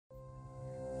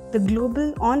The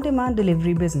global on-demand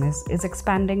delivery business is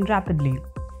expanding rapidly.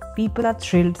 People are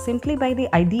thrilled simply by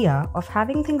the idea of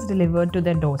having things delivered to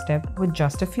their doorstep with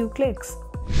just a few clicks.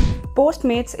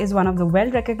 Postmates is one of the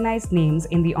well-recognized names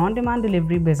in the on-demand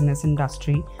delivery business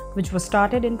industry, which was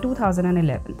started in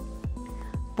 2011.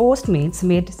 Postmates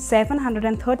made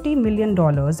 $730 million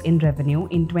in revenue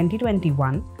in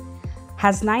 2021,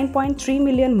 has 9.3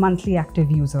 million monthly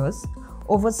active users,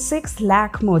 over 6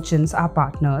 lakh merchants are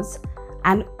partners,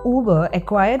 and Uber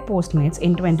acquired Postmates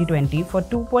in 2020 for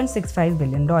 $2.65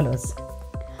 billion.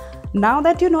 Now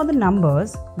that you know the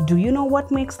numbers, do you know what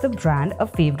makes the brand a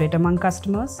favorite among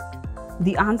customers?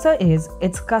 The answer is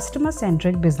its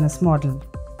customer-centric business model.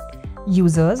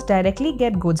 Users directly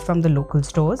get goods from the local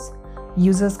stores.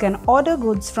 Users can order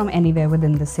goods from anywhere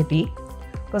within the city.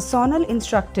 Personnel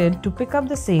instructed to pick up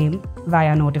the same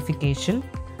via notification.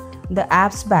 The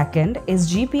app's backend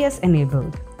is GPS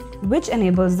enabled, which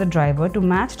enables the driver to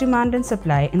match demand and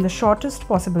supply in the shortest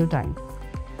possible time.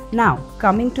 Now,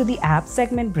 coming to the app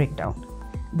segment breakdown.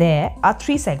 There are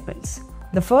 3 segments.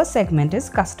 The first segment is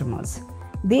customers.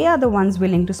 They are the ones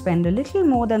willing to spend a little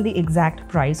more than the exact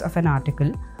price of an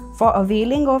article for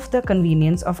availing of the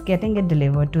convenience of getting it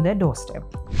delivered to their doorstep.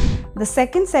 The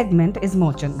second segment is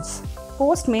merchants.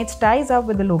 Postmates ties up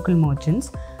with the local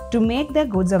merchants to make their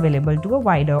goods available to a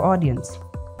wider audience.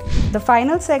 The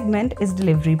final segment is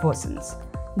delivery persons.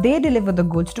 They deliver the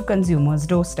goods to consumers'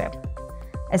 doorstep.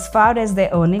 As far as their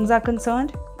earnings are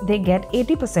concerned, they get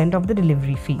 80% of the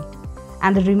delivery fee,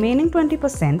 and the remaining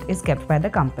 20% is kept by the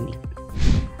company.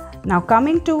 Now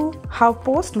coming to how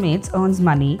Postmates earns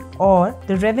money, or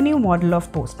the revenue model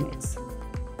of Postmates.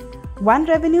 One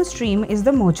revenue stream is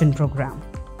the merchant program.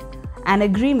 An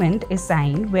agreement is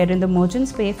signed wherein the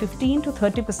merchants pay 15 to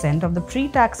 30% of the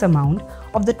pre-tax amount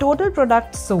of the total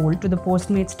product sold to the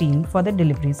Postmates team for the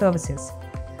delivery services.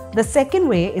 The second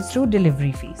way is through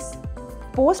delivery fees.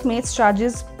 Postmates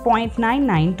charges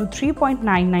 $0.99 to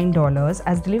 $3.99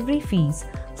 as delivery fees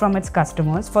from its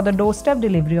customers for the doorstep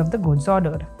delivery of the goods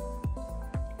ordered.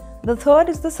 The third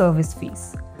is the service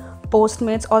fees.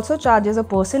 Postmates also charges a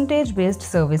percentage-based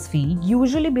service fee,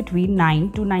 usually between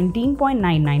 9 to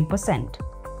 19.99%.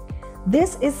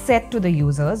 This is set to the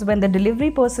users when the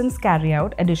delivery persons carry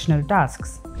out additional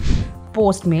tasks.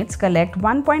 Postmates collect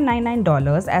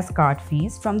 $1.99 as cart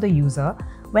fees from the user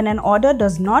when an order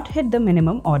does not hit the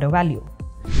minimum order value.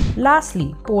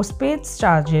 Lastly, Postmates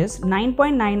charges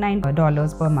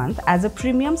 $9.99 per month as a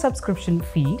premium subscription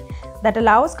fee that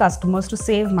allows customers to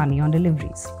save money on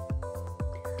deliveries.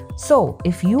 So,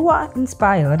 if you are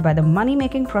inspired by the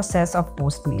money-making process of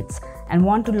Postmates and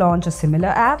want to launch a similar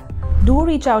app, do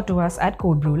reach out to us at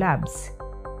Code Brew Labs.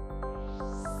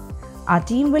 Our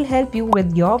team will help you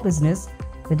with your business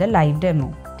with a live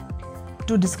demo.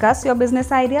 To discuss your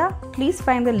business idea, please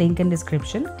find the link in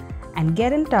description and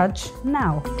get in touch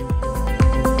now.